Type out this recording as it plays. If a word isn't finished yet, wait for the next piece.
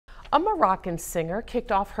A Moroccan singer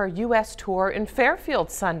kicked off her U.S. tour in Fairfield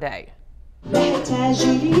Sunday.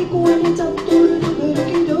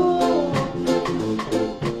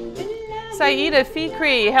 Saida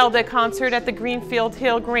Fikri held a concert at the Greenfield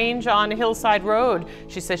Hill Grange on Hillside Road.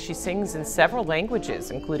 She says she sings in several languages,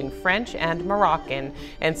 including French and Moroccan,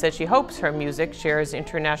 and says she hopes her music shares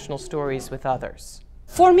international stories with others.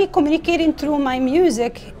 For me, communicating through my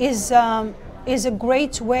music is a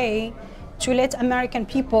great way to let American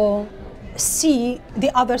people see the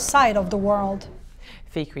other side of the world.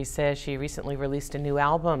 Fikri says she recently released a new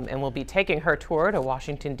album and will be taking her tour to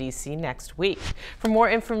Washington, D.C. next week. For more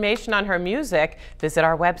information on her music, visit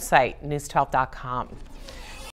our website, news12.com.